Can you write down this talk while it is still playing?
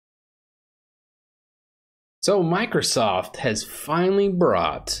So Microsoft has finally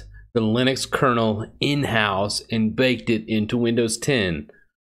brought the Linux kernel in-house and baked it into Windows 10.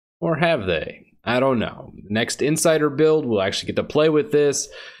 Or have they? I don't know. Next Insider build, we'll actually get to play with this.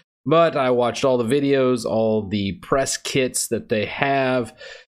 But I watched all the videos, all the press kits that they have,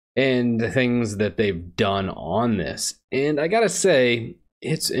 and the things that they've done on this. And I gotta say,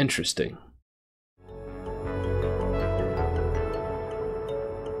 it's interesting.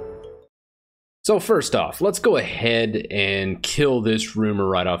 So first off, let's go ahead and kill this rumor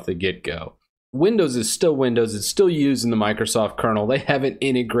right off the get-go. Windows is still Windows. It's still using the Microsoft kernel. They haven't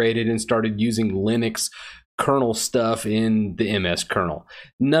integrated and started using Linux kernel stuff in the MS kernel.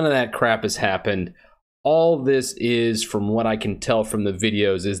 None of that crap has happened. All this is, from what I can tell from the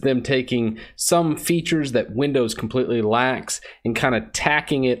videos, is them taking some features that Windows completely lacks and kind of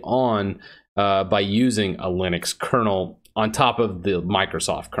tacking it on by using a Linux kernel on top of the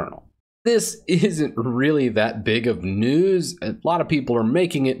Microsoft kernel. This isn't really that big of news. A lot of people are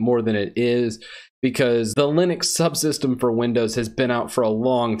making it more than it is because the Linux subsystem for Windows has been out for a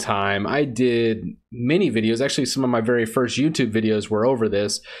long time. I did many videos, actually some of my very first YouTube videos were over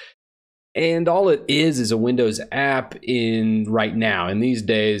this. And all it is a Windows app in right now, in these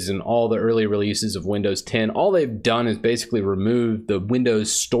days, and all the early releases of Windows 10. All they've done is basically remove the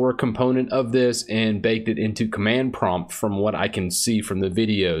Windows Store component of this and baked it into command prompt from what I can see from the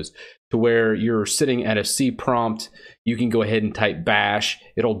videos, to where you're sitting at a C prompt, you can go ahead and type bash,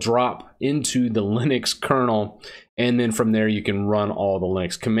 it'll drop into the Linux kernel, and then from there you can run all the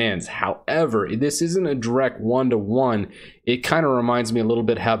Linux commands. However, this isn't a direct one-to-one. It kind of reminds me a little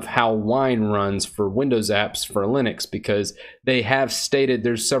bit of how Wine runs for Windows apps for Linux, because they have stated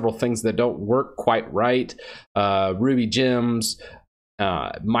there's several things that don't work quite right. Ruby gems,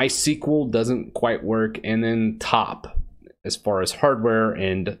 MySQL doesn't quite work, and then top, as far as hardware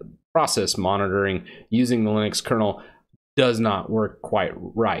and process monitoring using the Linux kernel, does not work quite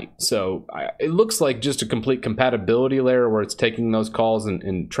right. So it looks like just a complete compatibility layer where it's taking those calls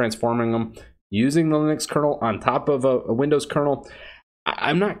and transforming them using the Linux kernel on top of a Windows kernel.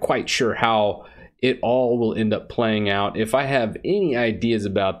 I'm not quite sure how it all will end up playing out. If I have any ideas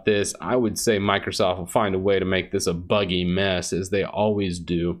about this, I would say Microsoft will find a way to make this a buggy mess, as they always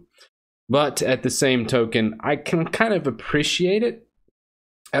do. But at the same token, I can kind of appreciate it.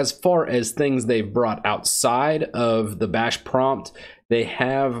 As far as things they've brought outside of the bash prompt, they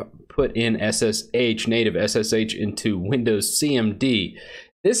have put in SSH, native SSH, into Windows CMD.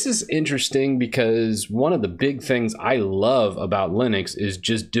 This is interesting because one of the big things I love about Linux is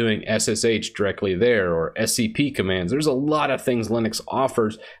just doing SSH directly there, or SCP commands. There's a lot of things Linux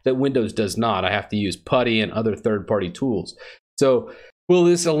offers that Windows does not. I have to use PuTTY and other third-party tools. So will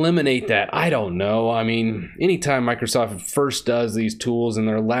this eliminate that? I don't know. I mean, anytime Microsoft first does these tools in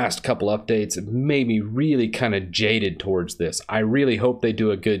their last couple updates, it made me really kind of jaded towards this. I really hope they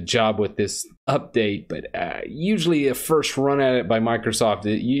do a good job with this update, but usually a first run at it by Microsoft,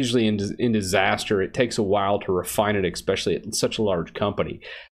 it usually in disaster. It takes a while to refine it, especially at such a large company.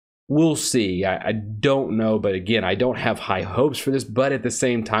 We'll see. I don't know, but again, I don't have high hopes for this, but at the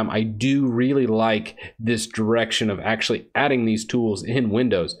same time, I do really like this direction of actually adding these tools in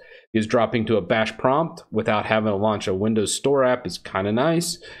Windows. Is dropping to a bash prompt without having to launch a Windows Store app is kind of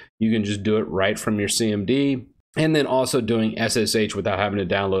nice. You can just do it right from your CMD. And then also doing SSH without having to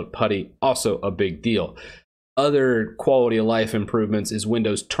download PuTTY, also a big deal. Other quality of life improvements is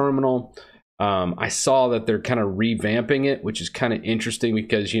Windows Terminal. I saw that they're kind of revamping it, which is kind of interesting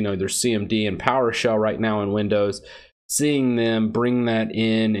because, you know, there's CMD and PowerShell right now in Windows. Seeing them bring that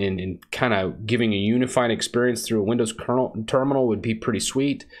in and kind of giving a unified experience through a Windows kernel terminal would be pretty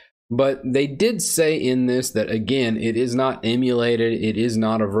sweet. But they did say in this that, again, it is not emulated. It is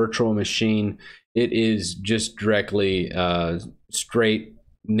not a virtual machine. It is just directly straight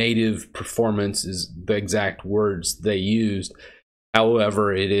native performance is the exact words they used.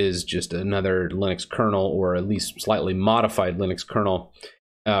 However, it is just another Linux kernel, or at least slightly modified Linux kernel,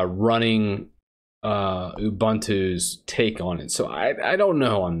 running Ubuntu's take on it. So I don't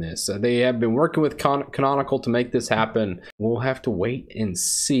know on this. They have been working with Canonical to make this happen. We'll have to wait and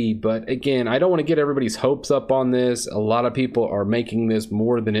see. But again, I don't want to get everybody's hopes up on this. A lot of people are making this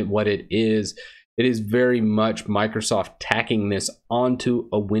more than what it is. It is very much Microsoft tacking this onto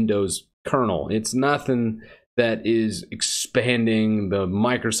a Windows kernel. It's nothing that is expanding the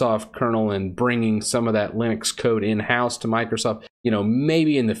Microsoft kernel and bringing some of that Linux code in-house to Microsoft. You know,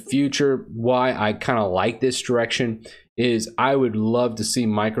 maybe in the future, why I kind of like this direction is I would love to see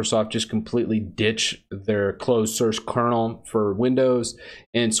Microsoft just completely ditch their closed source kernel for Windows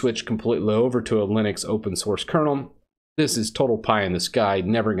and switch completely over to a Linux open source kernel. this is total pie in the sky,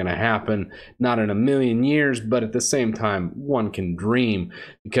 never going to happen, not in a million years, but at the same time, one can dream,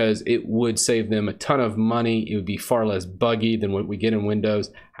 because it would save them a ton of money. It would be far less buggy than what we get in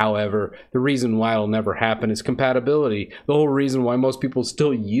Windows. However, the reason why it'll never happen is compatibility. The whole reason why most people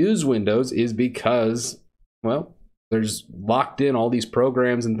still use Windows is because, well, there's locked in all these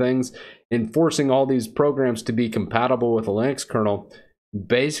programs and things, and forcing all these programs to be compatible with a Linux kernel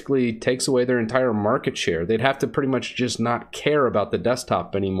basically takes away their entire market share. They'd have to pretty much just not care about the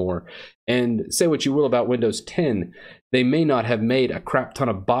desktop anymore. And say what you will about Windows 10, they may not have made a crap ton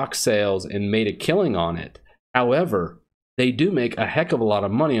of box sales and made a killing on it. However, they do make a heck of a lot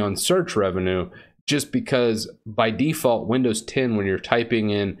of money on search revenue, just because by default, Windows 10, when you're typing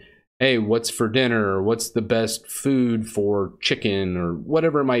in, hey, what's for dinner, or what's the best food for chicken, or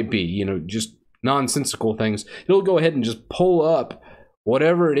whatever it might be, you know, just nonsensical things, it'll go ahead and just pull up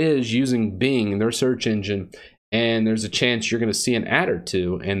whatever it is using Bing, their search engine, and there's a chance you're going to see an ad or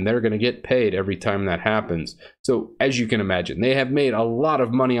two, and they're going to get paid every time that happens. So as you can imagine, they have made a lot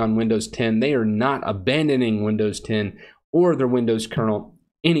of money on Windows 10. They are not abandoning Windows 10 or their Windows kernel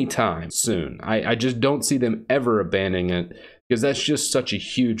anytime soon. I just don't see them ever abandoning it, because that's just such a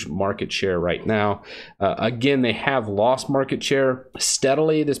huge market share right now. Again, they have lost market share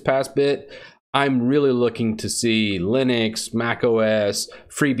steadily this past bit. I'm really looking to see Linux, Mac OS,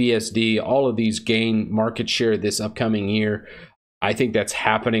 FreeBSD, all of these gain market share this upcoming year. I think that's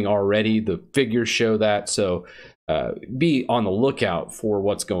happening already. The figures show that. So be on the lookout for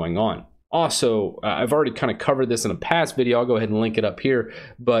what's going on. Also, I've already kind of covered this in a past video. I'll go ahead and link it up here.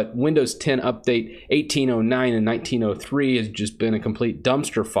 But Windows 10 update 1809 and 1903 has just been a complete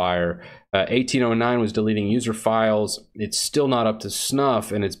dumpster fire. 1809 was deleting user files. It's still not up to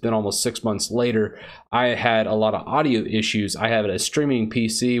snuff, and it's been almost 6 months later. I had a lot of audio issues. I have a streaming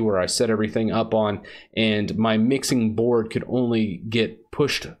PC where I set everything up on, and my mixing board could only get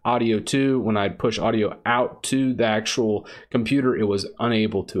pushed audio to. When I'd push audio out to the actual computer, it was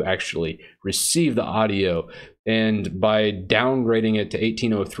unable to actually receive the audio. And by downgrading it to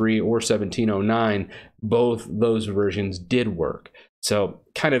 1803 or 1709, both those versions did work. So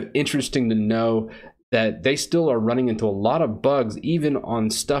kind of interesting to know that they still are running into a lot of bugs, even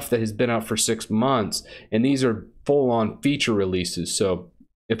on stuff that has been out for 6 months. And these are full-on feature releases. So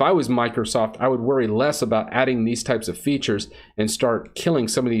if I was Microsoft, I would worry less about adding these types of features and start killing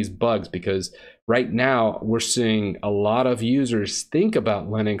some of these bugs, because right now we're seeing a lot of users think about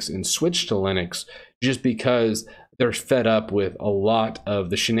Linux and switch to Linux just because they're fed up with a lot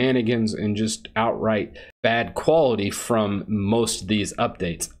of the shenanigans and just outright bad quality from most of these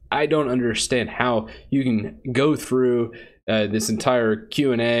updates. I don't understand how you can go through this entire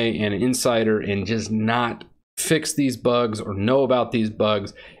Q&A and Insider and just not fix these bugs or know about these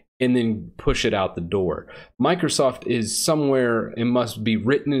bugs and then push it out the door. Microsoft is somewhere, it must be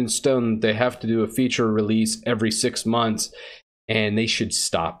written in stone that they have to do a feature release every 6 months. And they should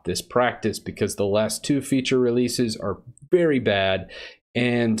stop this practice, because the last 2 feature releases are very bad,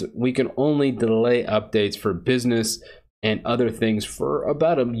 and we can only delay updates for business and other things for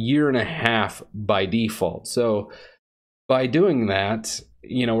about a year and a half by default. So by doing that,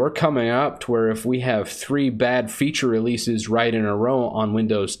 you know, we're coming up to where if we have 3 bad feature releases right in a row on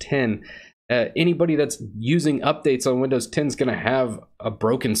Windows 10, anybody that's using updates on Windows 10 is going to have a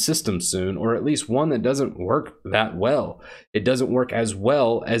broken system soon, or at least one that doesn't work that well. It doesn't work as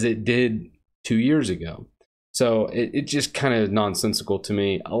well as it did 2 years ago. So it's just kind of nonsensical to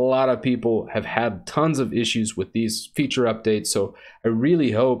me. A lot of people have had tons of issues with these feature updates, so I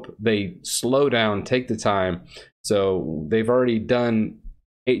really hope they slow down, take the time. So they've already done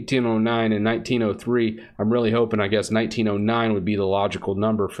 1809 and 1903. I'm really hoping, I guess 1909 would be the logical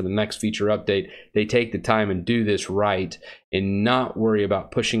number for the next feature update. They take the time and do this right and not worry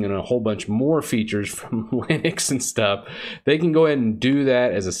about pushing in a whole bunch more features from Linux and stuff. They can go ahead and do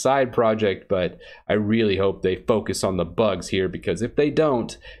that as a side project, but I really hope they focus on the bugs here, because if they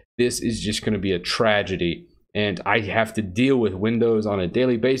don't, this is just going to be a tragedy. And I have to deal with Windows on a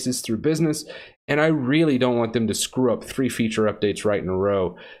daily basis through business, and I really don't want them to screw up 3 feature updates right in a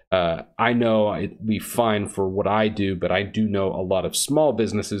row. I know it'd be fine for what I do, but I do know a lot of small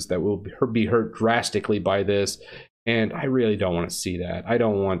businesses that will be hurt drastically by this, and I really don't want to see that. I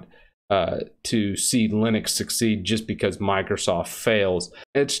don't want to see Linux succeed just because Microsoft fails.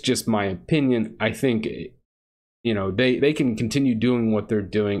 It's just my opinion. I think, you know, they can continue doing what they're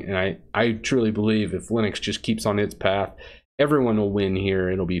doing, and I truly believe if Linux just keeps on its path, everyone will win here.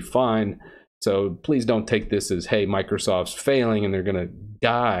 It'll be fine. So please don't take this as, hey, Microsoft's failing and they're going to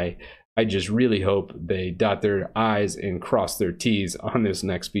die. I just really hope they dot their I's and cross their T's on this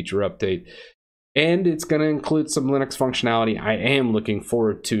next feature update. And it's going to include some Linux functionality. I am looking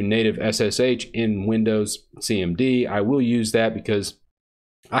forward to native SSH in Windows CMD. I will use that because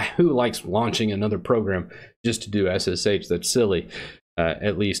who likes launching another program just to do SSH? That's silly.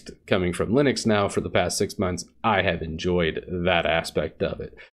 At least coming from Linux now for the past 6 months, I have enjoyed that aspect of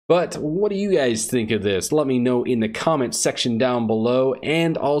it. But what do you guys think of this? Let me know in the comments section down below,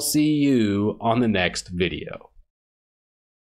 and I'll see you on the next video.